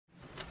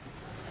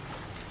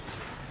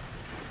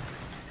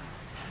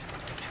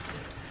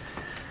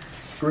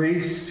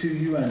Grace to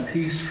you and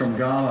peace from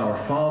God our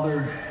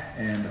Father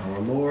and our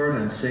Lord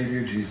and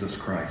Savior Jesus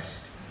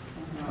Christ.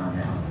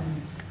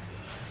 Amen.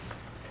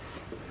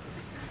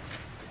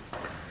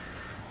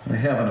 I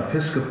have an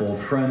Episcopal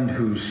friend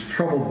who's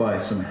troubled by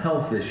some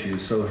health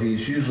issues, so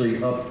he's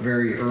usually up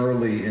very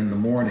early in the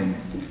morning.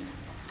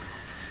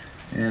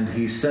 And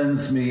he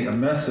sends me a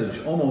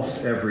message almost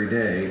every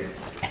day.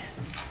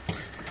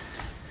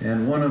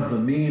 And one of the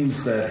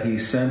memes that he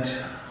sent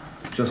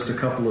just a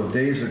couple of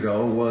days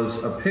ago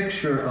was a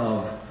picture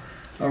of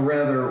a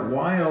rather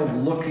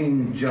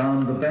wild-looking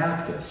John the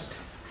Baptist.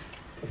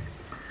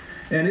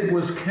 And it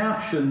was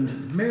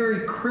captioned, "Merry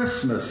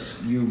Christmas,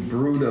 you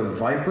brood of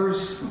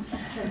vipers."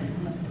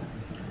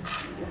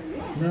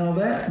 Now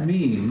that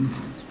meme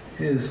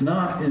is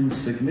not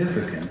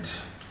insignificant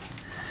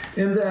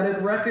in that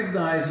it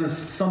recognizes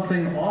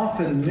something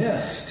often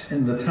missed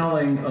in the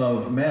telling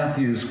of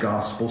Matthew's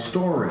gospel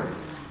story.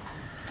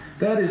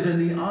 That is,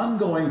 in the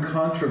ongoing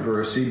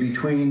controversy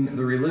between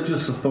the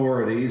religious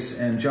authorities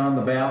and John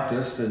the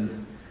Baptist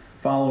and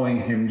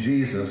following him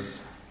Jesus,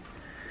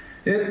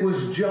 it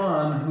was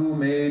John who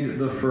made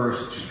the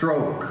first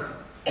stroke.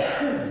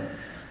 The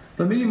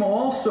meme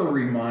also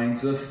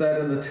reminds us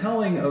that in the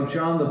telling of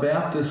John the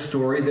Baptist's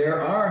story,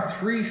 there are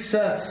three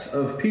sets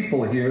of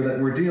people here that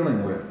we're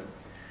dealing with: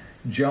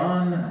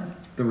 John,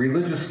 the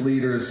religious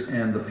leaders,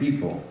 and the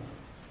people.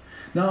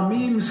 Now,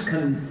 memes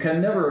can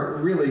never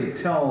really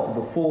tell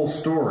the full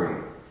story.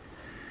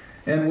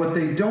 And what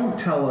they don't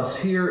tell us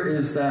here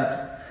is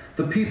that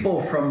the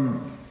people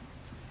from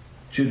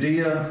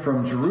Judea,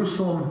 from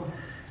Jerusalem,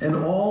 and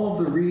all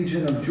of the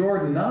region of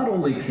Jordan not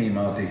only came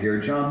out to hear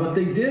John, but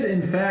they did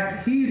in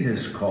fact heed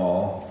his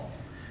call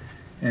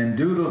and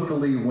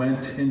dutifully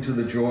went into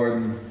the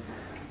Jordan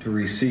to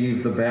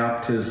receive the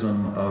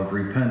baptism of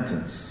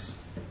repentance.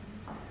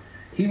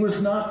 He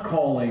was not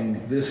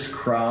calling this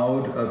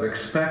crowd of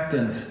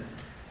expectant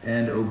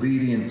and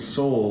obedient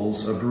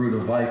souls a brood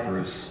of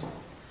vipers.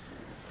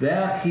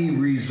 That he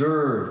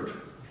reserved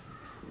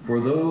for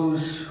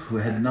those who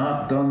had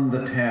not done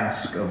the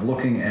task of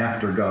looking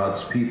after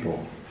God's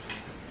people.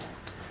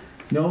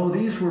 No,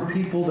 these were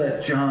people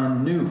that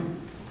John knew.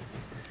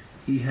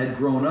 He had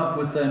grown up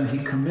with them. He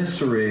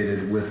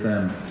commiserated with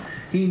them.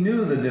 He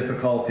knew the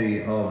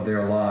difficulty of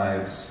their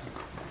lives.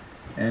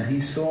 And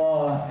he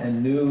saw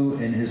and knew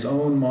in his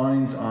own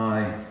mind's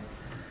eye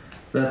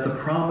that the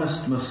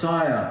promised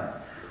Messiah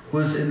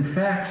was in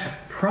fact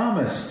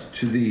promised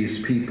to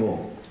these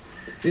people.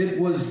 It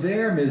was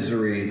their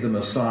misery the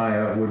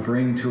Messiah would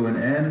bring to an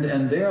end,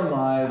 and their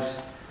lives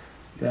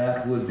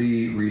that would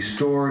be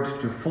restored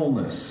to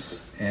fullness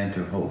and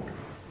to hope.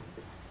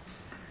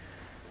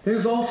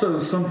 There's also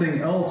something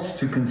else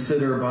to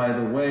consider by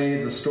the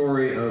way the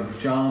story of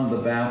John the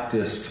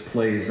Baptist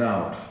plays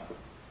out.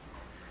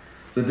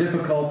 The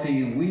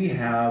difficulty we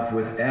have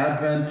with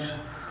Advent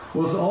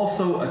was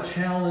also a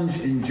challenge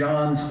in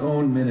John's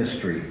own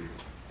ministry.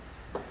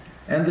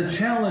 And the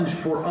challenge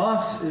for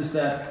us is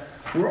that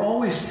we're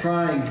always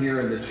trying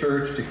here in the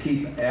church to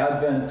keep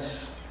Advent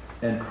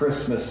and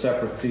Christmas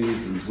separate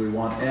seasons. We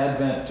want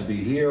Advent to be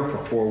here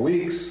for 4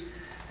 weeks,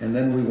 and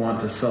then we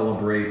want to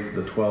celebrate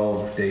the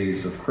 12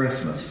 days of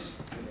Christmas.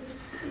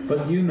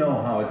 But you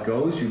know how it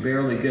goes. You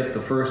barely get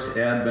the first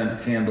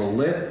Advent candle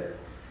lit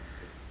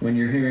when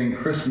you're hearing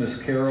Christmas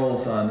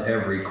carols on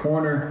every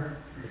corner,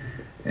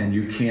 and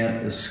you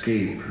can't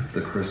escape the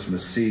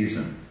Christmas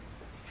season.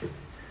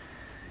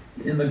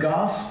 In the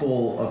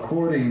Gospel,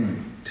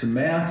 according to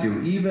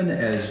Matthew, even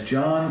as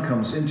John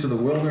comes into the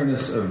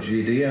wilderness of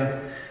Judea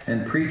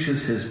and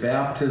preaches his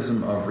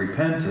baptism of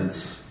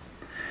repentance,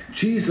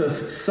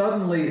 Jesus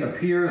suddenly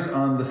appears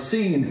on the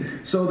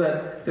scene so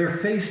that they're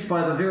faced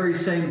by the very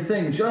same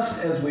thing. Just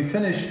as we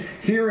finish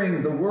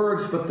hearing the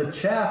words, "But the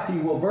chaff he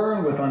will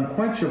burn with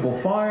unquenchable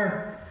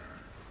fire,"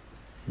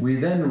 we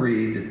then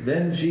read,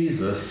 "Then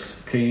Jesus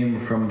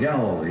came from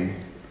Galilee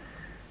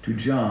to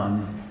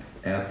John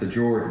at the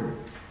Jordan."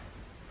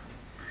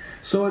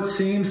 So it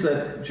seems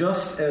that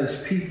just as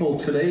people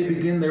today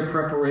begin their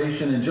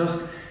preparation, and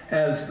just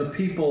as the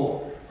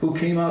people who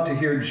came out to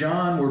hear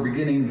John were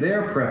beginning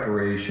their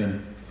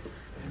preparation,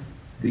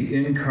 the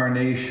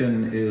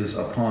incarnation is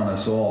upon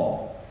us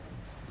all.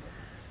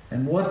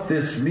 And what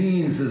this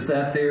means is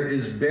that there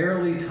is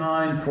barely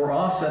time for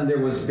us, and there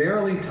was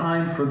barely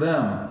time for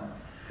them,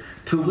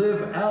 to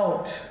live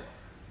out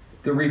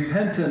the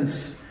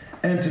repentance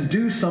and to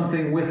do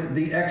something with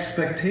the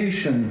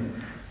expectation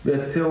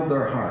that filled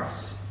their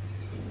hearts.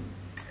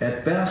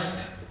 At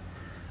best,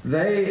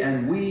 they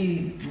and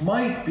we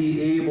might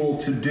be able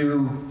to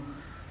do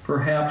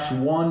perhaps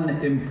one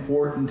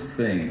important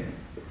thing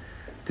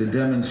to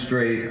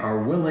demonstrate our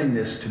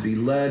willingness to be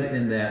led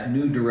in that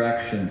new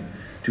direction,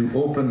 to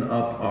open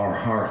up our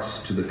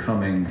hearts to the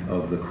coming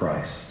of the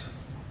Christ.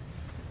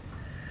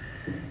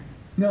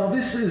 Now,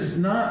 this is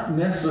not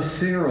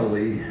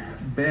necessarily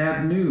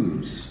bad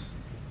news,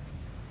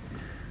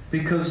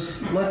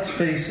 because let's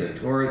face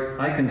it, or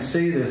I can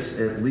say this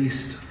at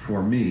least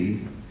for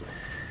me,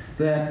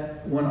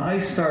 that when I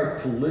start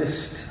to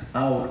list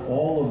out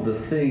all of the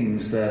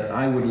things that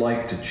I would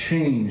like to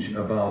change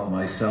about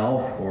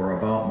myself or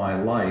about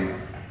my life,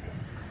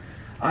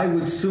 I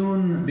would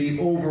soon be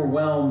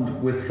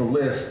overwhelmed with the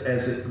list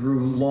as it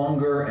grew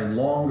longer and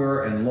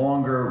longer and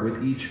longer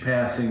with each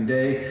passing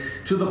day,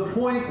 to the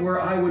point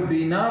where I would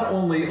be not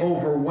only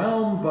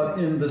overwhelmed, but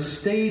in the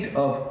state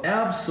of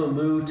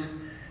absolute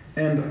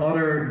and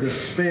utter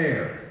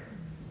despair.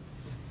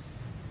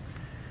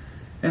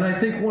 And I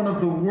think one of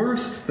the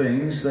worst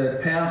things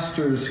that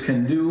pastors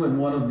can do, and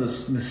one of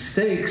the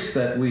mistakes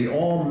that we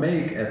all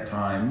make at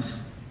times,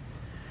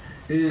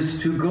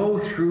 is to go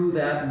through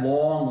that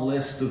long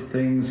list of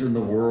things in the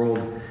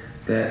world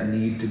that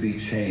need to be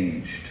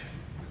changed.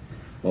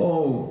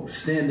 Oh,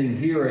 standing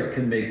here, it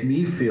can make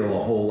me feel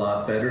a whole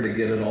lot better to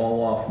get it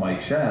all off my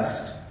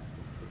chest.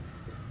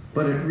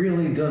 But it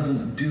really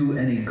doesn't do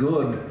any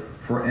good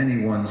for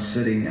anyone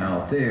sitting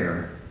out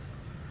there.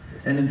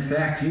 And in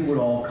fact, you would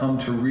all come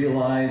to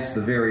realize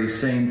the very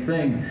same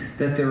thing,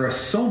 that there are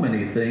so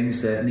many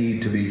things that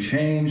need to be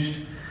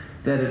changed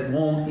that it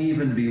won't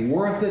even be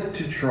worth it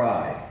to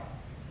try,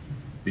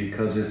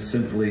 because it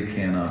simply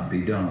cannot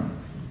be done.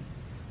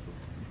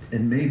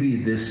 And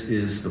maybe this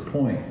is the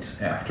point,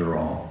 after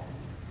all.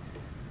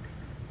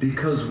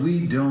 Because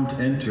we don't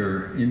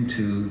enter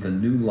into the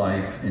new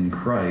life in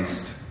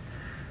Christ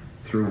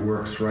through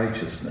works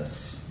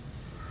righteousness.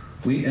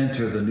 We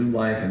enter the new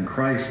life in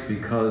Christ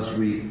because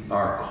we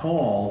are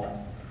called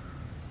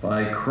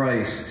by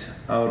Christ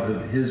out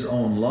of his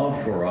own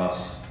love for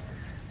us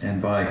and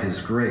by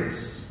his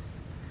grace.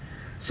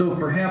 So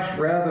perhaps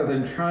rather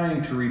than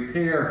trying to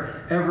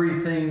repair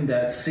everything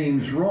that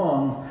seems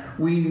wrong,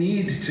 we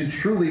need to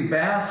truly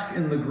bask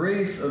in the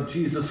grace of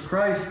Jesus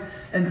Christ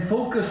and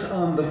focus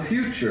on the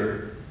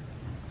future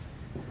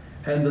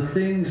and the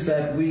things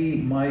that we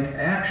might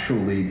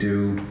actually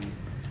do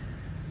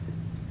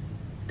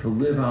to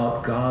live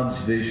out God's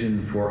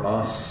vision for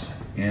us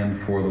and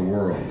for the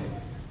world.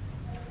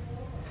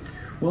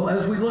 Well,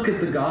 as we look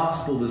at the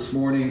gospel this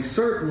morning,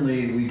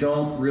 certainly we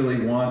don't really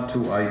want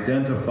to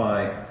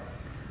identify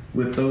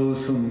with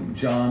those whom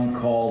John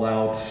called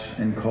out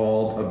and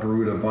called a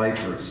brood of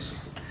vipers.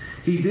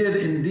 He did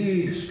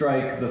indeed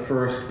strike the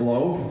first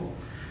blow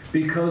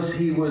because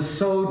he was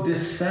so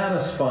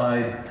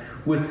dissatisfied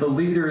with the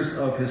leaders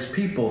of his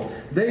people.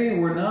 They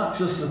were not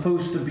just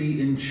supposed to be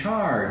in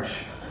charge.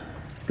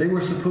 They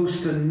were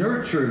supposed to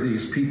nurture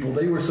these people.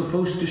 They were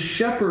supposed to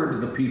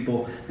shepherd the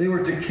people. They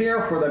were to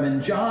care for them,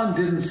 and John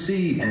didn't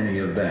see any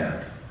of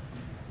that.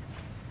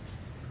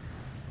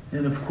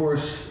 And of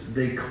course,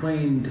 they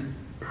claimed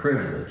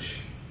privilege.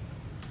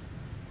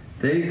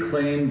 They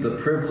claimed the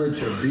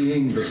privilege of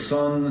being the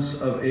sons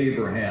of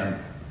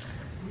Abraham.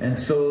 And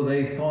so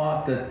they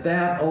thought that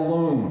that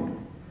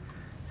alone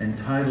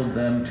entitled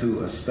them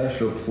to a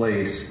special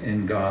place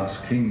in God's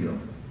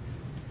kingdom.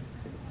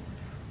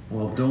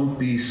 Well, don't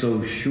be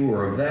so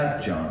sure of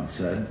that, John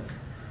said.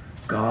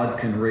 God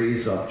can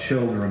raise up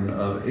children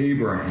of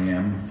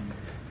Abraham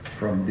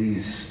from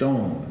these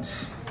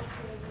stones.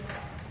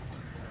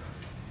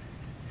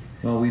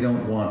 Well, we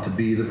don't want to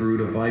be the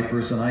brood of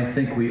vipers, and I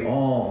think we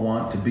all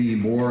want to be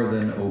more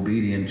than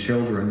obedient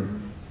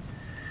children.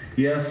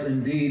 Yes,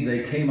 indeed,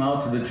 they came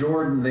out to the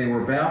Jordan. They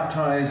were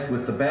baptized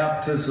with the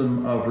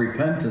baptism of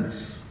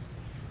repentance.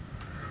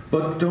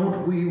 But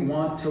don't we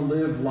want to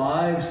live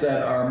lives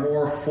that are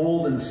more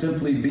full than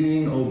simply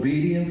being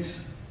obedient?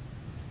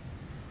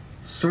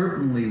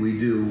 Certainly we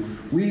do.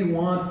 We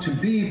want to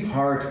be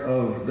part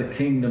of the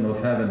kingdom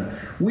of heaven.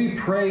 We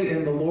pray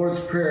in the Lord's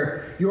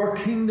Prayer, your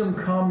kingdom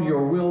come,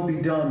 your will be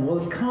done.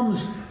 Well, it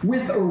comes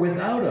with or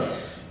without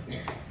us.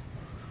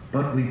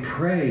 But we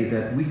pray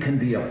that we can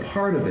be a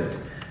part of it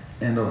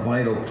and a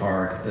vital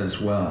part as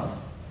well.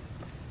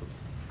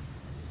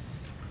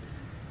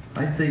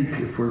 I think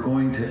if we're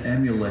going to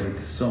emulate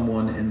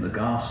someone in the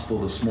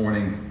gospel this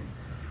morning,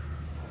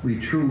 we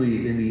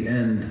truly, in the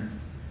end,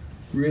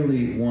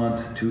 really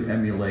want to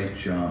emulate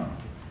John,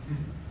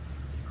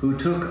 who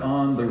took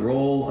on the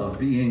role of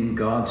being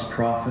God's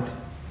prophet,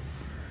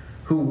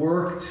 who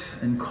worked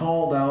and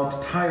called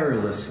out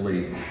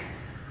tirelessly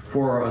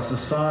for a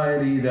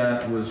society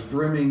that was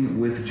brimming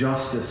with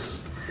justice.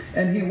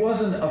 And he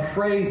wasn't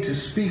afraid to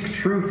speak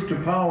truth to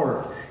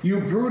power.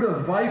 You brood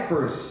of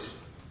vipers,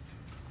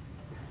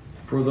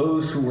 for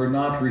those who were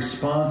not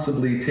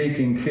responsibly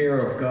taking care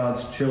of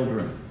God's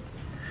children.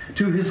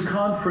 To his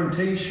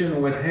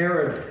confrontation with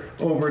Herod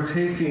over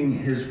taking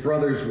his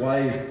brother's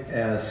wife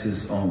as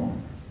his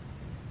own.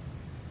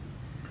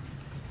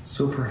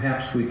 So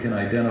perhaps we can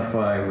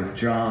identify with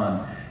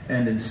John,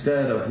 and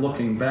instead of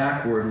looking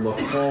backward, look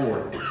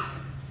forward.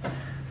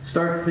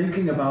 Start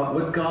thinking about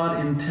what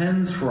God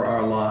intends for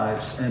our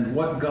lives and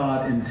what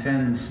God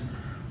intends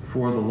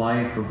for the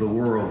life of the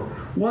world.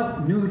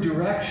 What new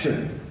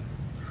direction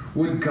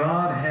would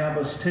God have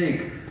us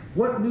take?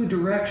 What new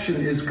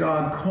direction is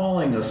God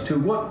calling us to?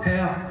 What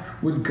path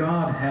would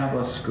God have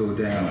us go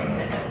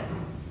down?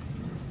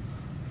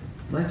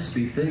 Let's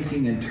be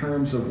thinking in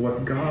terms of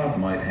what God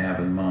might have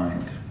in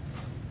mind.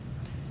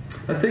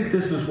 I think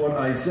this is what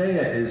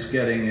Isaiah is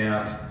getting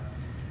at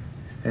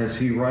as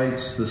he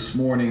writes this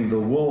morning, "The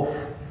wolf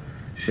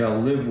shall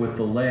live with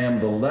the lamb,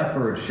 the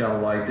leopard shall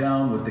lie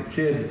down with the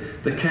kid,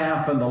 the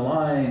calf and the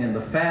lion and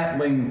the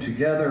fatling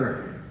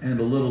together, and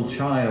a little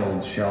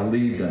child shall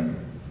lead them.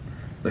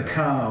 The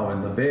cow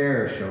and the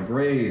bear shall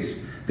graze,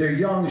 their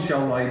young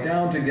shall lie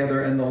down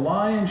together, and the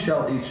lion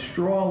shall eat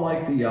straw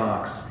like the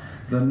ox.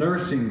 The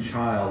nursing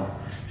child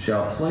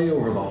shall play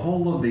over the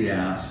hole of the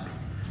asp,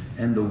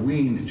 and the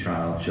weaned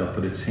child shall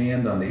put its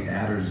hand on the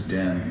adder's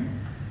den.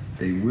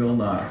 They will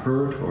not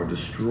hurt or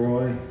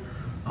destroy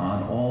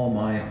on all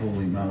my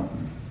holy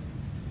mountain."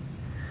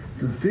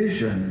 The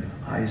vision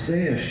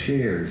Isaiah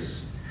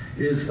shares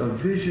is a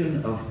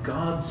vision of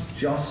God's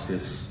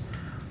justice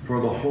for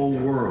the whole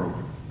world.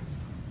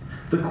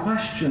 The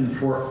question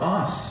for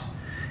us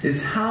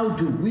is, how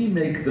do we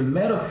make the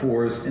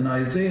metaphors in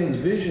Isaiah's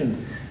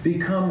vision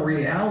become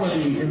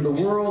reality in the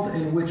world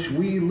in which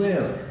we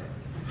live?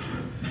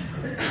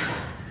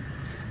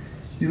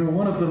 You know,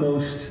 one of the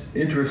most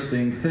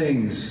interesting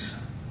things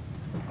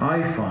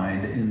I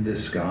find in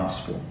this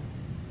gospel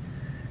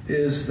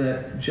is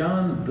that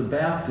John the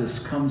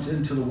Baptist comes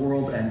into the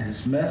world and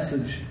his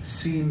message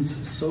seems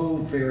so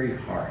very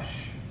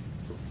harsh.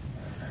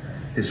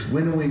 His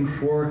winnowing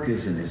fork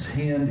is in his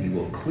hand. He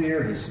will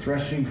clear his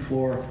threshing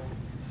floor.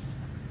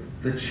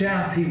 The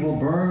chaff he will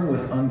burn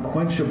with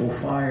unquenchable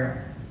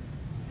fire.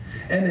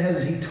 And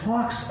as he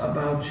talks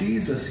about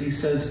Jesus, he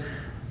says,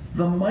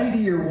 "The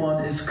mightier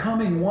one is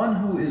coming, one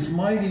who is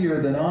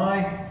mightier than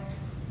I.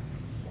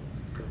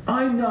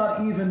 I'm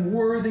not even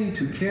worthy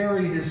to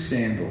carry his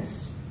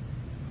sandals."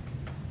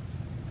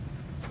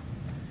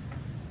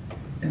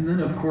 And then,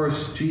 of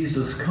course,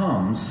 Jesus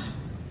comes.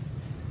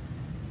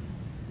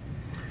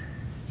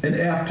 And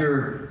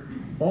after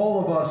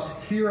all of us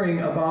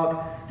hearing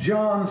about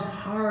John's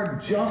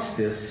hard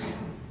justice,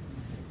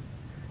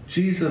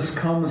 Jesus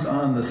comes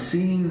on the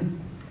scene,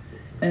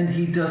 and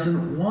he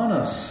doesn't want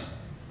us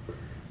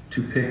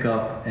to pick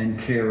up and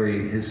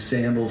carry his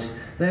sandals.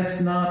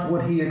 That's not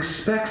what he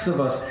expects of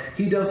us.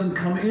 He doesn't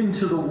come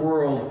into the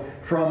world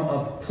from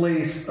a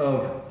place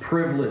of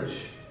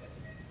privilege.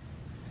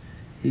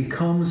 He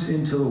comes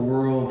into the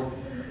world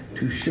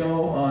to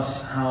show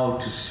us how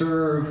to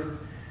serve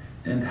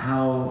and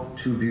how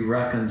to be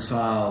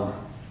reconciled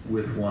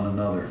with one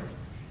another.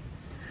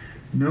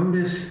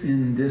 Notice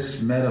in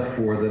this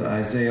metaphor that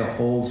Isaiah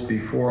holds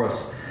before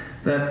us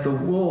that the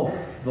wolf,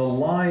 the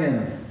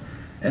lion,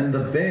 and the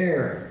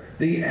bear,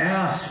 the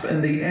asp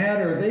and the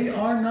adder, they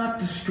are not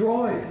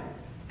destroyed.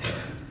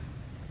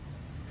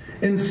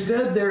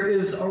 Instead, there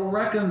is a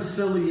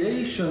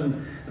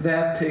reconciliation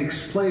that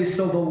takes place.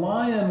 So the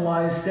lion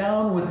lies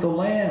down with the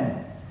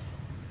lamb,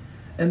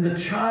 and the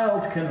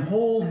child can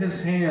hold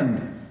his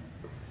hand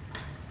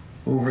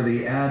over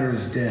the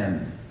adder's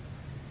den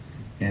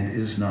and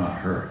is not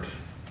hurt.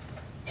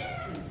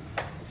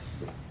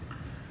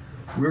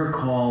 We're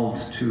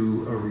called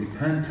to a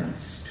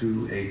repentance,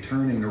 to a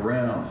turning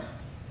around.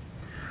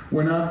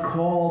 We're not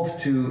called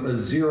to a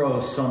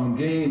zero-sum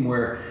game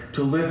where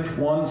to lift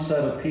one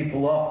set of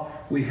people up,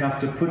 we have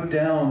to put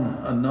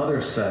down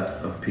another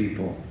set of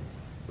people.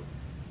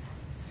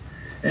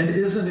 And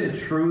isn't it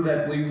true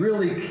that we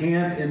really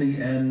can't, in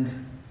the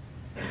end,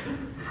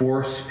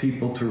 force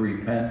people to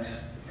repent?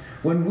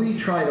 When we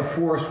try to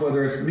force,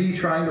 whether it's me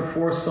trying to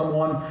force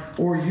someone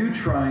or you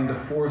trying to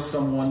force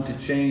someone to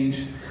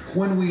change,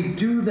 when we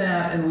do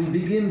that and we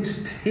begin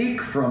to take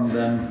from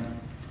them,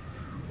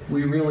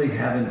 we really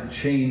haven't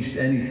changed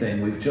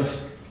anything. We've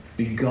just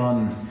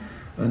begun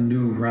a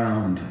new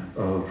round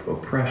of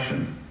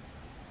oppression.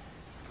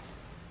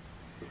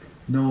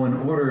 No, in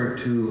order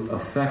to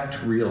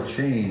effect real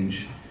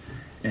change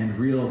and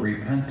real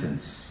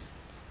repentance,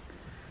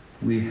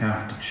 we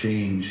have to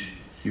change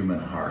human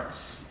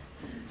hearts.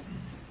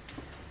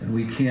 And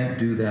we can't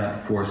do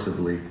that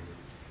forcibly.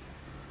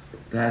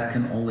 That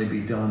can only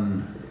be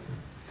done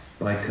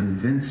by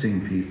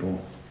convincing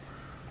people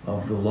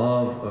of the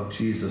love of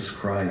Jesus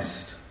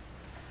Christ,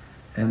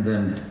 and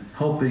then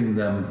helping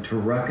them to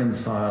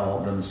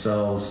reconcile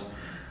themselves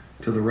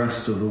to the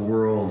rest of the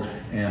world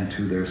and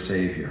to their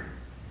Savior.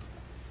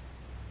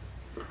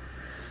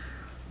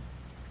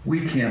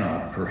 We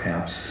cannot,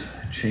 perhaps,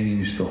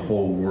 change the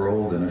whole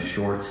world in a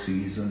short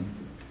season,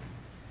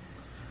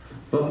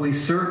 but we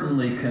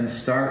certainly can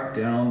start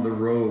down the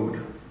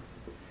road.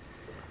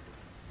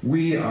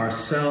 We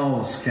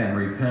ourselves can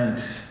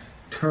repent,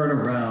 turn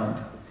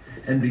around,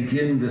 and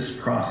begin this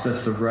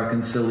process of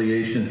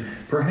reconciliation.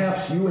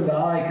 Perhaps you and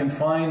I can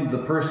find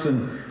the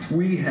person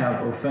we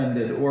have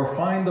offended, or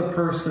find the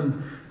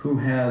person who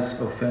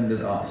has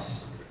offended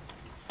us,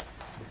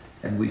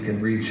 and we can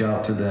reach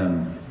out to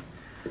them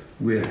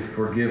with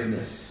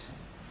forgiveness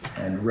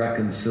and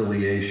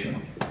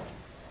reconciliation,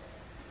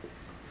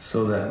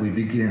 so that we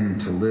begin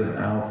to live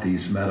out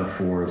these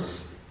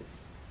metaphors,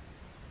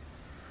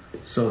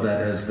 so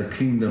that as the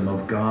kingdom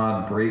of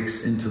God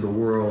breaks into the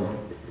world,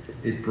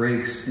 it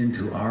breaks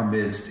into our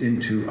midst,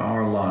 into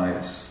our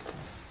lives,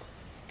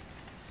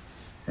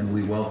 and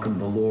we welcome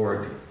the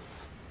Lord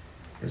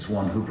as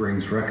one who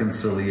brings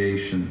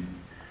reconciliation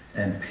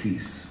and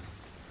peace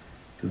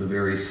to the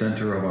very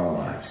center of our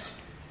lives.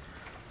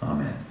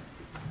 Amen.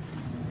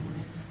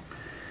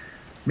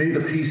 May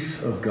the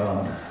peace of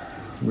God,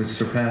 which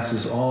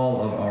surpasses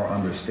all of our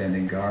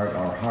understanding, guard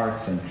our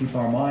hearts and keep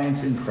our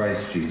minds in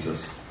Christ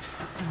Jesus.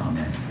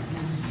 Amen.